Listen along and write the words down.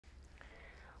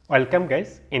Welcome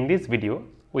guys, in this video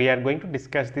we are going to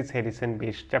discuss this Harrison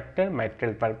based chapter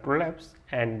Mitral Valve Prolapse,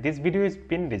 and this video has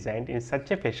been designed in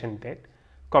such a fashion that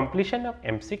completion of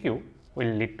MCQ will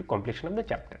lead to completion of the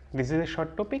chapter. This is a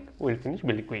short topic, we will finish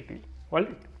very quickly.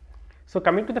 Alright. So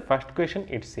coming to the first question,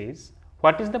 it says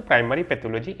what is the primary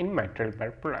pathology in mitral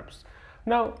valve prolapse?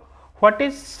 Now what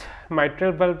is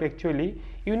mitral valve actually?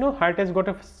 You know, heart has got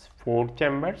 4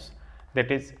 chambers, that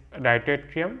is right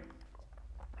atrium,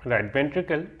 right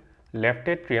ventricle, left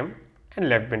atrium and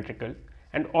left ventricle,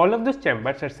 and all of those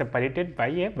chambers are separated by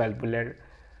a valvular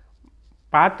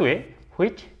pathway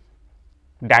which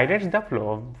directs the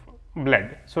flow of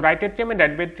blood. So right atrium and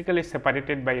right ventricle is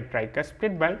separated by a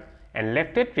tricuspid valve, and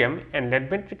left atrium and left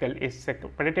ventricle is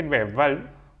separated by a valve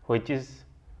which is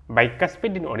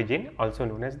bicuspid in origin, also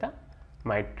known as the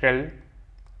mitral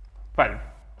valve.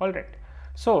 Alright.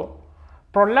 So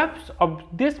prolapse of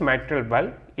this mitral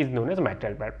valve is known as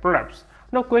mitral valve prolapse.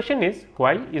 Now question is,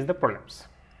 why is the prolapse?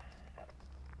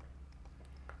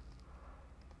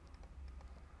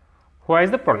 Why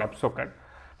is the prolapse occur?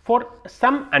 For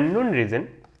some unknown reason,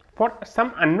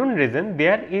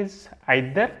 there is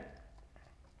either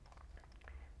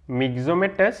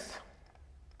myxomatous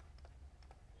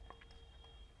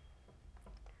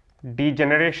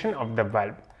degeneration of the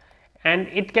valve, and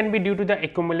it can be due to the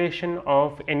accumulation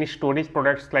of any storage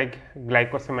products like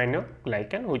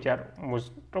glycosaminoglycan, which are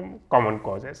most common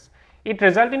causes. It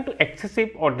results into excessive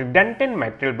or redundant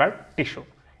mitral valve tissue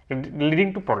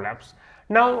leading to prolapse.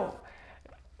 Now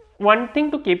one thing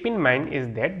to keep in mind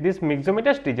is that this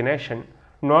myxomatous degeneration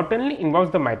not only involves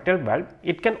the mitral valve,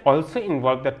 it can also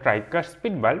involve the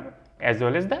tricuspid valve as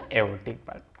well as the aortic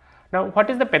valve. Now what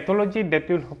is the pathology that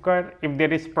will occur if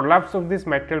there is prolapse of this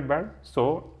mitral valve?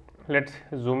 So let us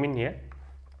zoom in here.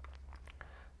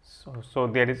 So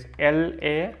there is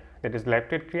LA, that is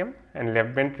left atrium and left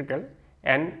ventricle,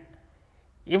 and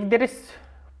if there is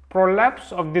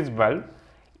prolapse of this valve,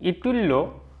 it will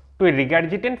lead to a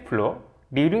regurgitant flow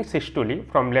during systole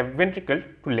from left ventricle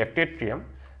to left atrium,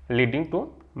 leading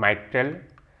to mitral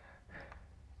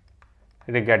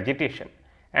regurgitation,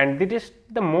 and this is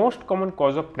the most common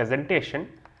cause of presentation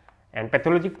and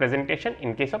pathologic presentation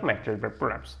in case of mitral valve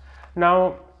prolapse.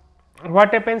 Now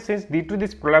what happens is, due to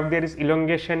this prolapse there is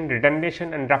elongation,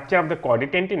 redundation and rupture of the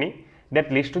chordae tendineae that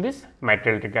leads to this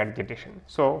mitral regurgitation.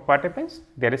 So what happens?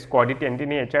 There is chordae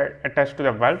tendineae attached to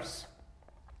the valves.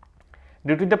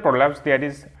 Due to the prolapse there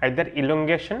is either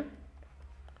elongation,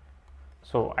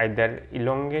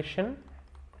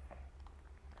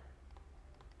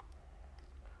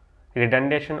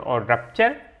 redundation or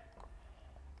rupture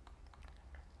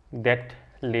that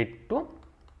lead to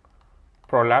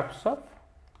prolapse of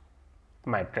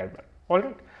mitral valve.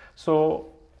 Alright. So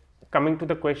coming to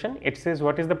the question, it says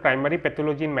what is the primary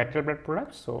pathology in mitral valve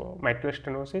prolapse? So mitral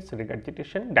stenosis,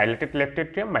 regurgitation, dilated left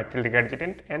atrium, mitral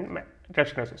regurgitant and mitral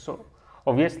stenosis. So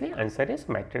obviously answer is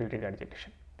mitral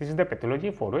regurgitation. This is the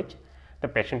pathology for which the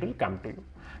patient will come to you.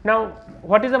 Now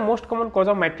what is the most common cause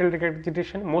of mitral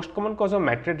regurgitation? Most common cause of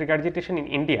mitral regurgitation in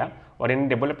India or in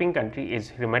developing country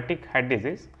is rheumatic heart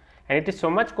disease, and it is so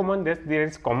much common that there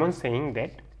is common saying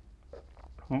that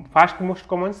first most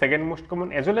common, second most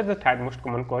common as well as the third most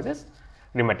common cause is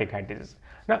rheumatic heart disease.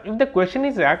 Now if the question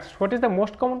is asked what is the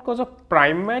most common cause of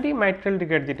primary mitral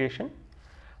regurgitation,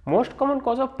 most common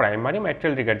cause of primary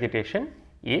mitral regurgitation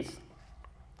is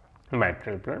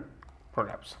mitral valve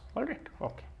prolapse. Alright,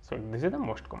 okay. So this is the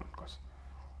most common cause.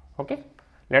 Okay,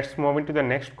 let us move into the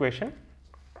next question.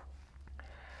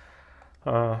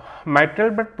 Mitral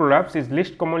valve prolapse is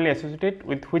least commonly associated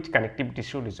with which connective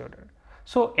tissue disorder?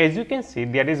 So as you can see,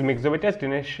 there is myxomatous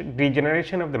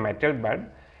degeneration of the mitral valve.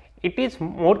 It is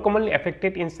more commonly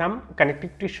affected in some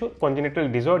connective tissue congenital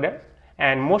disorder,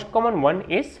 and most common one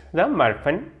is the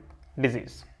Marfan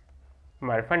disease.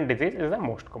 Marfan disease is the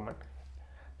most common.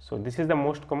 So this is the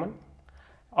most common.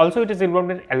 Also it is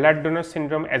involved in Ehlers-Danlos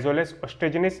syndrome as well as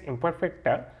osteogenesis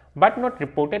imperfecta, but not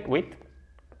reported with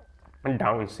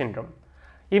Down syndrome.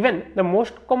 Even the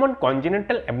most common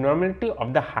congenital abnormality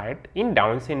of the heart in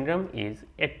Down syndrome is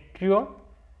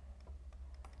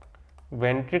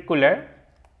atrioventricular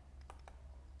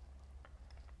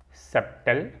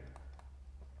septal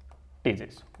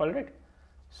disease. Alright.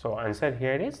 So answer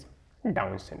here is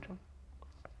Down syndrome.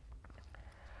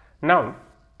 Now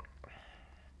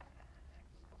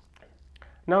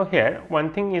here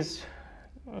one thing is,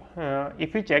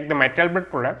 if you check the mitral valve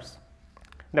prolapse,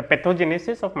 the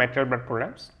pathogenesis of mitral valve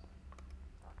prolapse.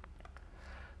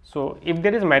 So if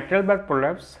there is mitral valve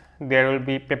prolapse, there will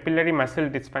be papillary muscle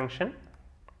dysfunction,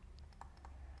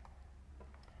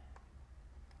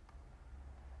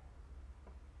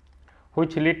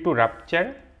 which lead to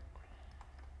rupture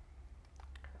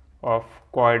of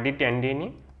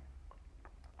chorditendini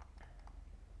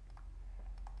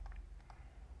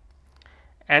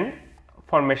and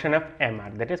formation of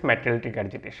MR, that is mitral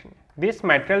regurgitation. This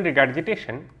mitral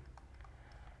regurgitation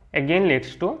again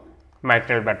leads to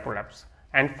mitral valve prolapse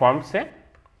and forms a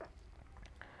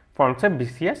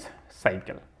vicious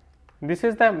cycle. This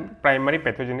is the primary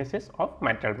pathogenesis of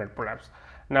mitral valve prolapse.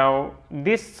 Now,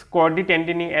 this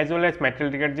chorditendini as well as mitral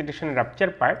regurgitation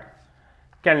rupture part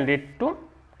can lead to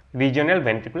regional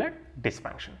ventricular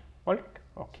dysfunction. All right.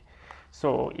 Okay.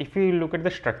 So, if you look at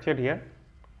the structure here,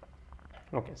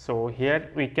 okay, so here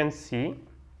we can see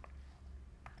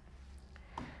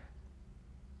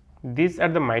these are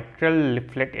the mitral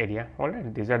leaflet area. All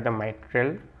right, these are the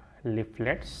mitral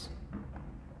leaflets,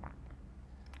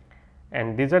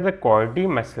 and these are the chordae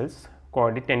muscles,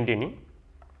 chorditendini.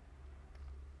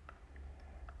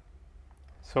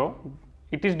 So,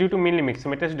 it is due to mainly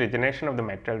myxomatous degeneration of the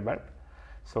mitral valve.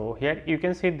 So, here you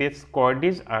can see these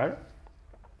chordaes are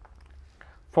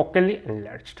focally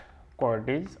enlarged.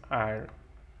 Chordaes are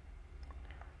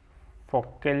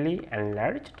focally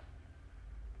enlarged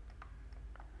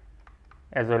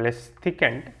as well as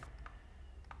thickened,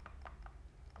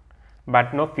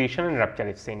 but no fusion and rupture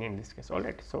is seen in this case. All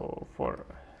right. So, for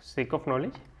sake of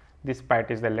knowledge, this part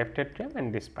is the left atrium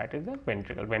and this part is the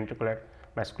ventricle. Ventricular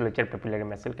musculature, papillary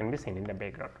muscle can be seen in the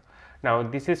background. Now,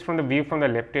 this is from the view from the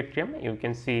left atrium. You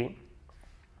can see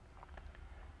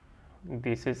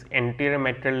this is anterior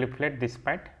mitral leaflet, this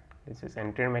part, this is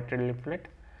anterior mitral leaflet,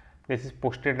 this is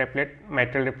posterior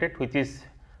mitral leaflet, which is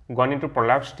gone into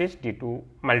prolapse stage due to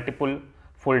multiple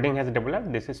folding has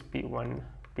developed. This is P1,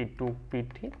 P2,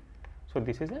 P3. So,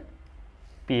 this is a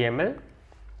PML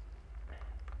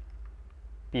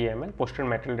posterior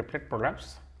mitral leaflet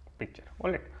prolapse picture.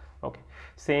 All right. Okay.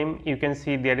 Same, you can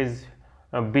see there is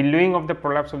a billowing of the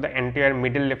prolapse of the entire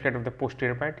middle leaflet of the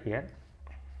posterior part here.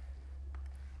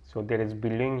 So, there is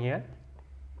billowing here.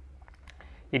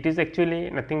 It is actually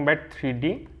nothing but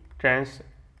 3D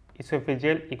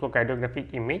transesophageal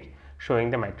echocardiographic image showing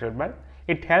the mitral valve.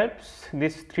 It helps,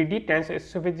 this 3D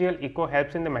transesophageal echo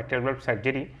helps in the mitral valve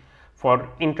surgery for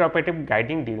intraoperative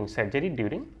guiding during surgery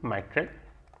during mitral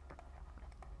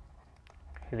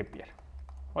repair.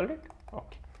 All right.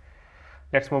 Okay.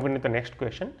 Let us move into the next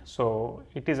question. So,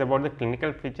 it is about the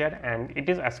clinical feature and it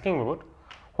is asking about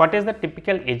what is the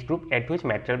typical age group at which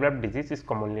mitral valve disease is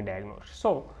commonly diagnosed.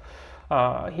 So,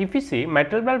 if you see,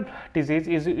 mitral valve disease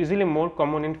is usually more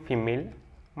common in female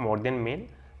more than male,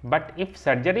 but if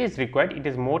surgery is required, it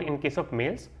is more in case of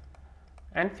males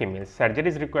and females. Surgery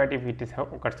is required if it is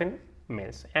occurs in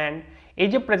males, and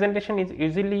age of presentation is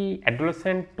usually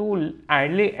adolescent to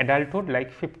early adulthood,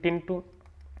 like 15 to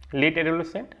late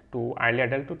adolescent to early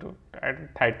adulthood to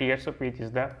 30 years of age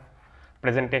is the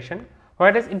presentation,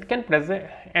 whereas it can present,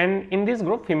 and in this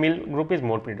group female group is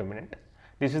more predominant.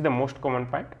 This is the most common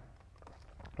part,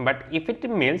 but if it is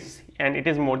males and it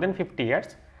is more than 50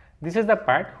 years, this is the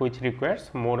part which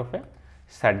requires more of a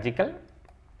surgical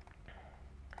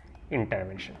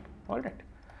intervention. All right.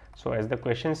 So, as the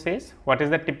question says, what is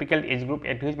the typical age group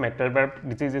at which mitral valve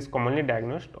disease is commonly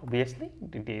diagnosed? Obviously,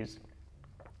 it is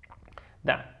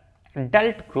the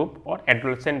adult group or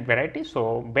adolescent variety.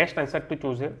 So, best answer to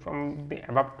choose from the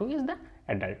above two is the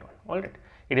adult one. All right.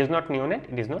 It is not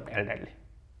neonate, it is not elderly.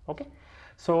 Okay.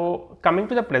 So, coming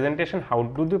to the presentation, how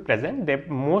do they present? The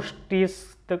most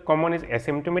is the common is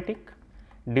asymptomatic.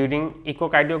 During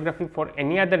echocardiography for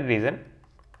any other reason,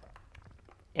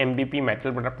 MVP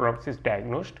mitral valve prolapse is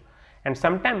diagnosed, and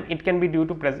sometimes it can be due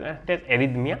to present as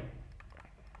arrhythmia,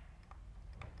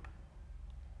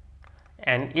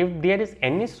 and if there is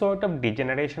any sort of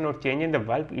degeneration or change in the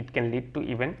valve, it can lead to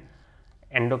even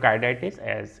endocarditis,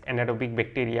 as anaerobic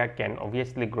bacteria can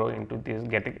obviously grow into this,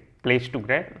 get a place to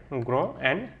grow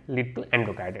and lead to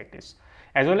endocarditis,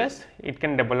 as well as it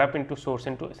can develop into source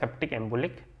into septic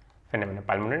embolic phenomena,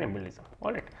 pulmonary embolism.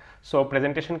 All right. So,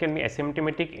 presentation can be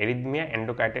asymptomatic, arrhythmia,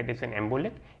 endocarditis and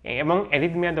embolic. Among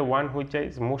arrhythmia, the one which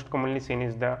is most commonly seen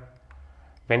is the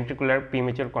ventricular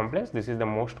premature complex. This is the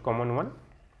most common one.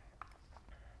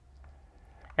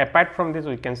 Apart from this,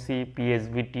 we can see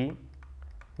PSVT,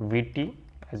 VT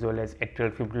as well as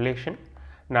atrial fibrillation.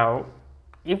 Now,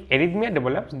 if arrhythmia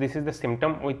develops, this is the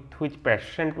symptom with which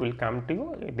patient will come to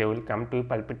you. They will come to you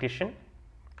palpitation,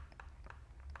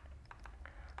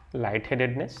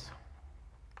 lightheadedness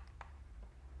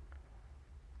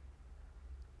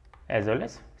as well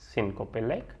as syncope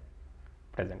like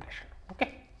presentation.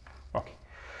 Okay. Okay.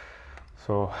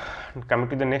 So, coming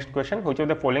to the next question, which of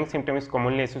the following symptom is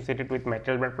commonly associated with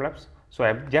mitral valve prolapse? So, I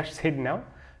have just said now.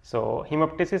 So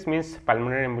hemoptysis means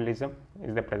pulmonary embolism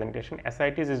is the presentation.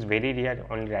 Ascites is very rare,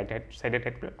 only right sided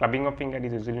head. Clubbing of finger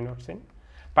is usually not seen.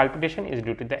 Palpitation is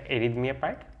due to the arrhythmia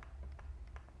part,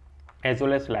 as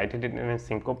well as lightheadedness and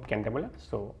syncope can develop.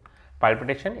 So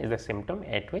palpitation is the symptom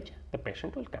at which the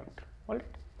patient will come to. All right.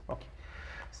 Okay.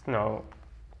 So now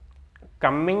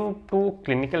coming to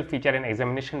clinical feature and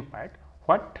examination part,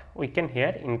 what we can hear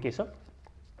in case of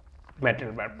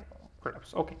mitral valve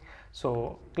prolapse. Okay.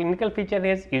 So clinical feature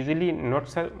has usually not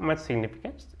so much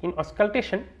significance. In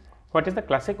auscultation, what is the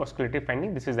classic auscultatory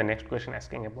finding? This is the next question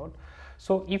asking about.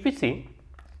 So if you see,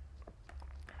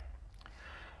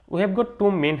 we have got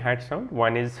two main heart sound.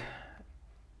 One is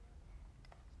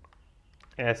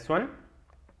S1,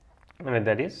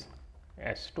 another is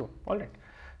S2. All right.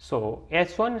 So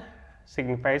S1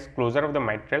 signifies closure of the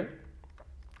mitral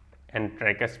and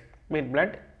tricuspid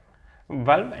blood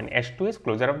valve, and S2 is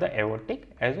closure of the aortic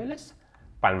as well as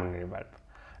pulmonary valve.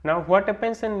 Now what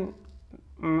happens in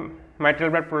mitral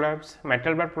valve prolapse?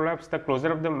 Mitral valve prolapse, the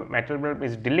closure of the mitral valve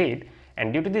is delayed,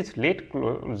 and due to this late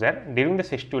closure during the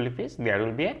systolic phase, there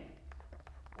will be a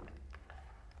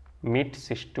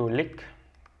mid-systolic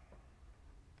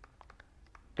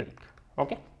click.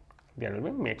 Okay, there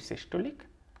will be mid-systolic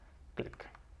click.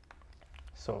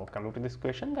 So coming to this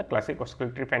question, the classic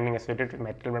auscultatory finding associated with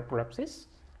mitral valve prolapse is,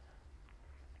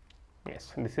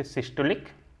 yes, this is systolic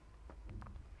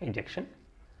ejection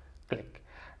click.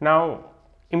 Now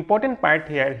important part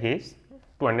here is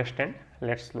to understand.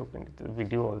 Let's look into the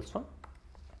video also.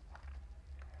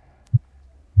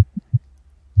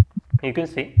 You can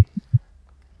see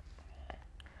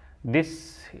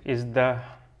this is the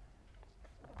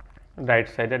right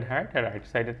sided heart, right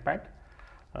sided part,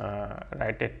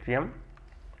 right atrium,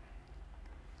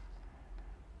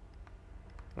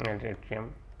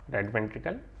 right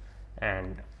ventricle,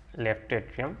 and left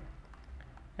atrium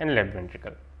and left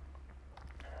ventricle.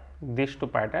 These two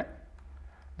parts are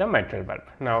the mitral valve.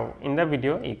 Now in the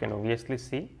video you can obviously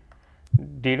see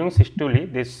during systole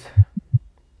this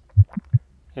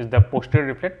is the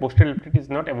posterior leaflet. Posterior leaflet is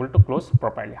not able to close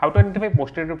properly. How to identify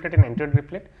posterior leaflet and anterior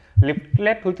leaflet?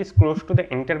 Leaflet which is close to the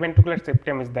interventricular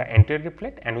septum is the anterior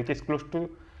leaflet, and which is close to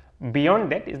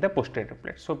beyond that is the posterior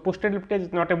leaflet. So posterior leaflet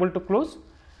is not able to close.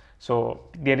 So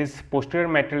there is posterior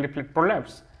mitral leaflet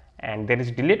prolapse, and there is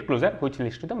delayed closure which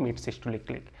leads to the mid-systolic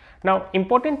click. Now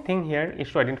important thing here is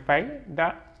to identify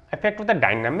the effect of the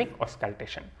dynamic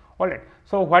auscultation. All right.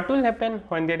 So what will happen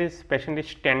when there is patient is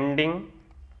standing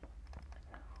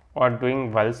or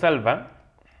doing Valsalva?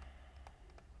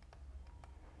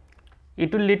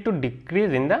 It will lead to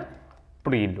decrease in the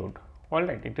preload. All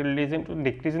right, it will lead to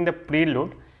decrease in the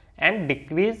preload and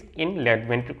decrease in left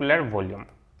ventricular volume.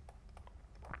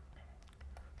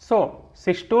 So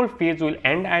systole phase will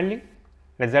end early,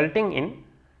 resulting in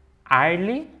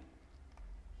early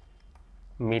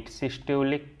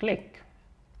mid-systolic click.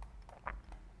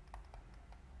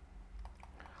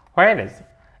 Whereas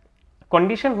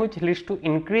condition which leads to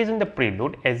increase in the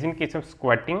preload, as in case of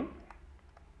squatting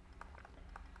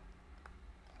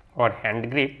or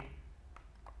hand grip,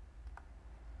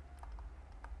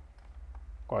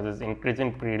 causes increase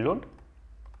in preload,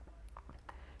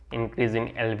 increase in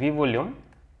LV volume,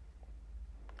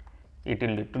 it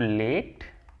will lead to late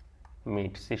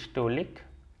mid-systolic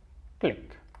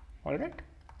click. All right.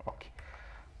 Okay.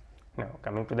 Now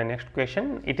coming to the next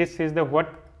question, it is says the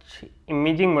what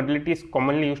imaging modality is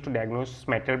commonly used to diagnose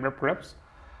mitral valve prolapse.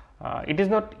 It is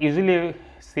not usually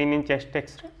seen in chest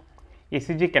X-ray.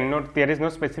 ECG cannot, there is no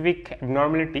specific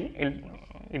abnormality,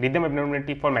 rhythm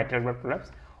abnormality for mitral valve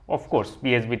prolapse. Of course,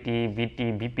 PSVT,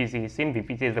 VT, BPC is seen.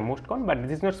 BPC is the most common, but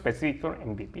this is not specific for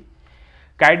MVP.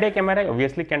 Cardiac MRI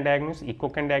obviously can diagnose, echo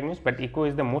can diagnose, but echo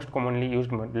is the most commonly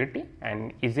used modality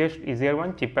and easier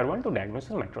one, cheaper one to diagnose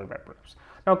mitral valve prolapse.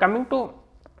 Now coming to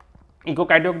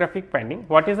echocardiographic finding,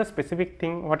 what is the specific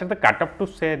thing, what is the cutoff to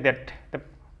say that the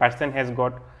person has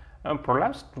got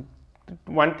prolapse?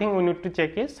 One thing we need to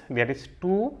check is there is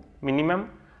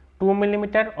minimum 2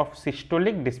 mm of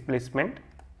systolic displacement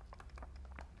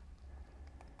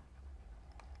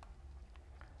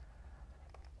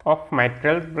of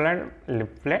mitral valve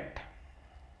leaflet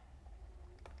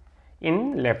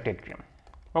in left atrium.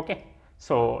 Okay.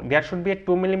 So there should be a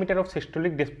 2 mm of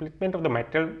systolic displacement of the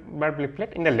mitral valve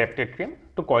leaflet in the left atrium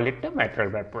to call it a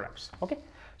mitral valve prolapse. Okay.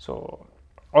 So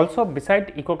also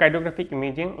beside echocardiographic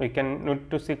imaging, we can need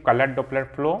to see colored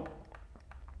Doppler flow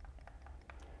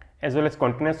as well as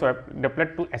continuous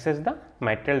Doppler to assess the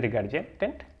mitral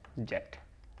regurgitant jet.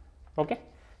 Okay.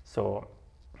 So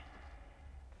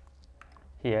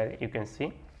here you can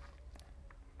see,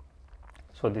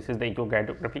 so this is the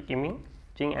echocardiographic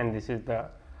imaging and this is the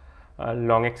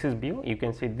long axis view, you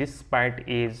can see this part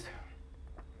is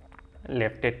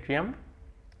left atrium,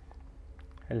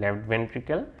 left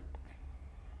ventricle,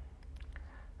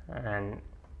 and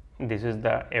this is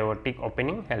the aortic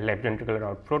opening and left ventricular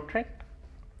outflow tract.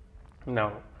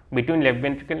 Now, between left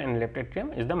ventricle and left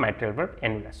atrium is the mitral valve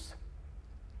annulus.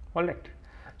 All right.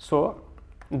 So,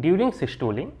 during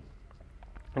systole,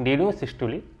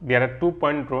 there are 2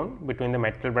 points drawn between the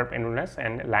mitral valve annulus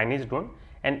and line is drawn,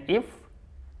 and if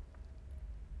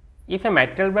a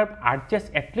mitral valve arches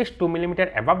at least 2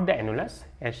 mm above the annulus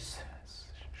as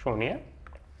shown here,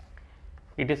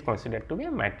 it is considered to be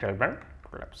a mitral valve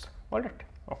prolapse. All right.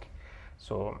 Okay.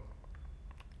 So,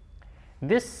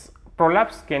 this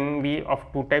prolapse can be of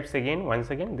two types again. Once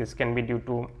again, this can be due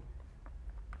to,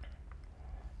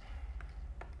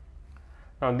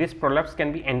 now this prolapse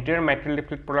can be anterior mitral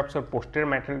leaflet prolapse or posterior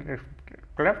mitral leaflet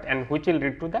prolapse, and which will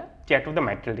lead to the jet of the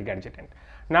mitral regurgitant.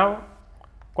 Now,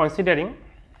 considering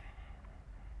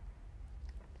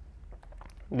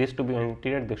this to be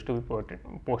anterior, this to be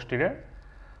posterior,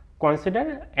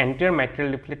 consider anterior mitral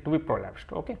leaflet to be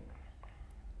prolapsed. Okay.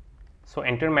 So,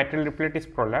 anterior mitral leaflet is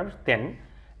prolapsed, then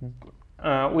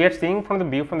we are seeing from the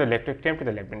view from the left atrium to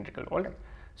the left ventricle. All right.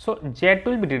 So, jet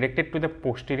will be directed to the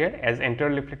posterior as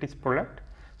anterior leaflet is prolapsed.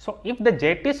 So, if the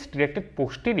jet is directed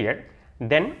posterior,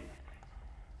 then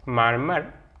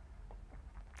murmur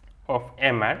of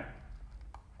MR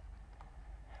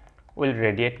will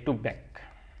radiate to back.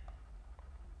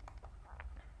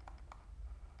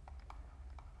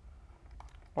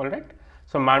 All right.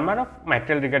 So, murmur of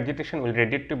mitral regurgitation will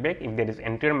radiate to back if there is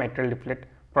anterior mitral leaflet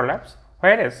prolapse,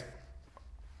 whereas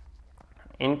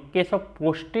in case of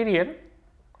posterior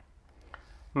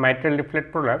mitral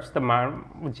leaflet prolapse,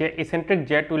 the eccentric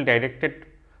jet will directed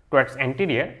towards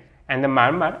anterior and the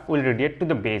murmur will radiate to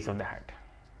the base of the heart.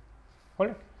 All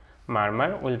right.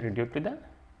 Murmur will radiate to the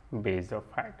base of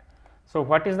heart. So,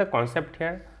 what is the concept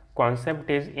here? Concept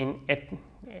is in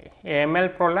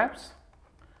AML prolapse,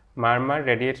 murmur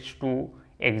radiates to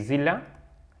axilla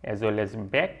as well as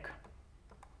back,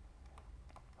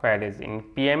 whereas in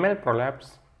PML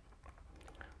prolapse,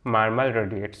 murmur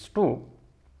radiates to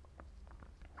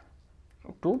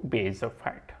base of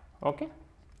heart. Okay.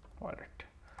 All right.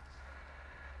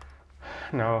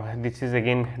 Now, this is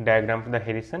again diagram for the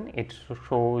Harrison. It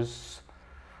shows,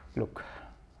 look,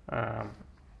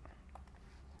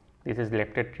 this is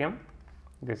left atrium,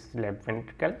 this is left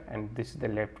ventricle, and this is the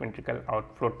left ventricle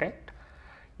outflow tract.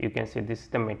 You can see this is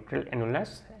the mitral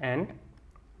annulus, and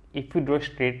if you draw a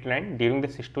straight line during the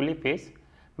systole phase,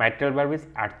 mitral valve is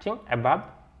arching above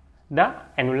the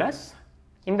annulus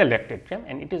in the left atrium,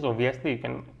 and it is obviously, you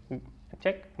can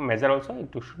check, measure also,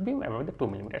 it should be above the 2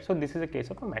 mm. So, this is a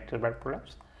case of a mitral valve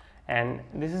prolapse, and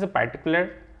this is a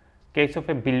particular case of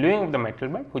a billowing of the mitral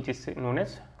valve, which is known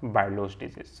as Barlow's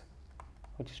disease,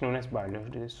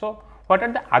 So, what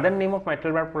are the other name of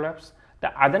mitral valve prolapse?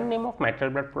 The other name of mitral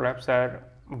valve prolapse are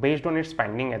based on its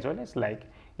finding as well as, like,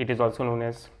 it is also known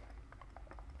as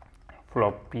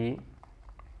floppy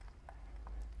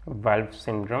valve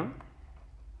syndrome,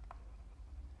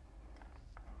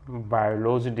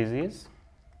 Barlow's disease.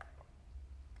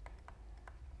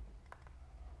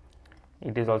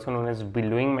 It is also known as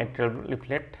billowing mitral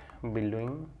leaflet,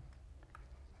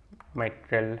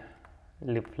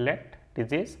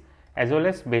 disease, as well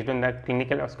as based on the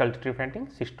clinical auscultatory finding,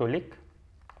 systolic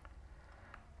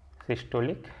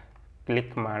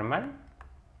click murmur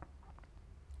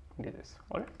disease.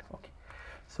 All right. Okay.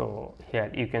 So,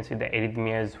 here you can see the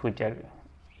arrhythmias which are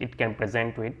it can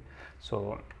present with.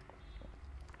 So,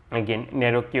 again,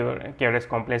 narrow QRS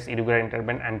complex irregular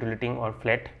intermittent undulating or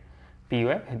flat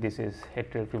PUF, this is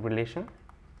atrial fibrillation.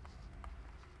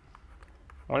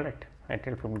 All right,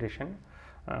 atrial fibrillation.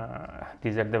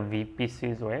 These are the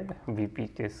VPCs where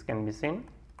VPCs can be seen,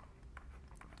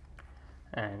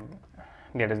 and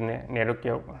there is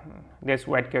there is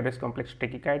wide QRS complex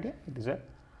tachycardia. These are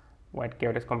wide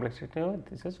QRS complex tachycardia.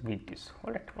 This is VTs.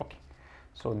 All right. Okay.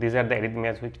 So, these are the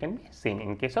arrhythmias which can be seen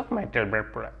in case of mitral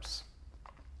valve prolapse.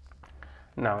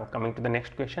 Now, coming to the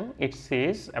next question, it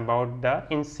says about the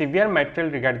in severe mitral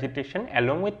regurgitation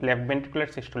along with left ventricular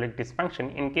systolic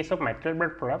dysfunction in case of mitral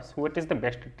valve prolapse, what is the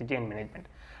best strategy and management?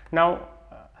 Now,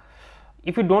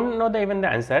 if you do not know even the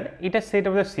answer, it is said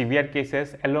of the severe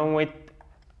cases along with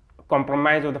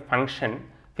compromise of the function,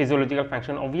 physiological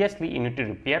function, obviously you need to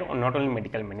repair, or not only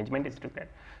medical management is required.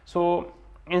 So,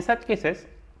 in such cases,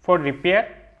 for repair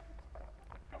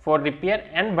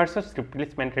and versus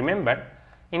replacement, remember,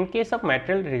 in case of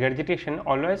mitral regurgitation,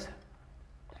 always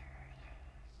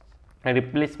a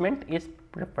replacement is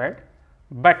preferred,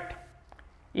 but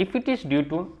if it is due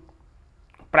to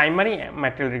primary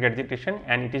mitral regurgitation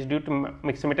and it is due to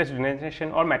mixed metal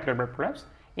degeneration or mitral valve prolapse,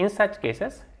 in such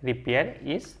cases repair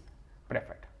is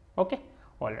preferred. Okay,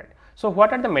 all right. So,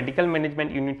 what are the medical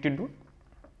management you need to do?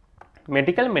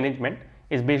 Medical management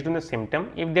is based on the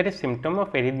symptom. If there is symptom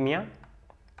of arrhythmia,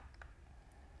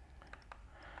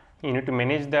 you need to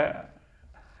manage the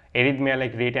arrhythmia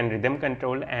like rate and rhythm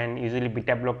control, and usually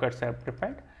beta blockers are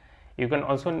preferred. You can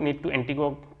also need to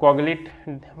anticoagulate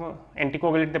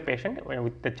the patient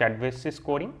with the Chart-VSC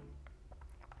scoring.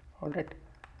 All right,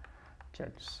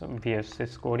 Chart-VSC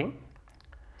scoring,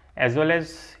 as well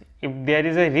as if there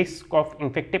is a risk of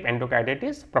infective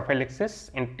endocarditis,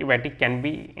 prophylaxis antibiotic can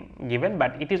be given,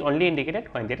 but it is only indicated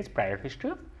when there is prior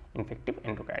history of infective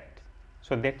endocarditis.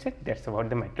 So, that is it. That is about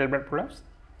the mitral valve prolapse.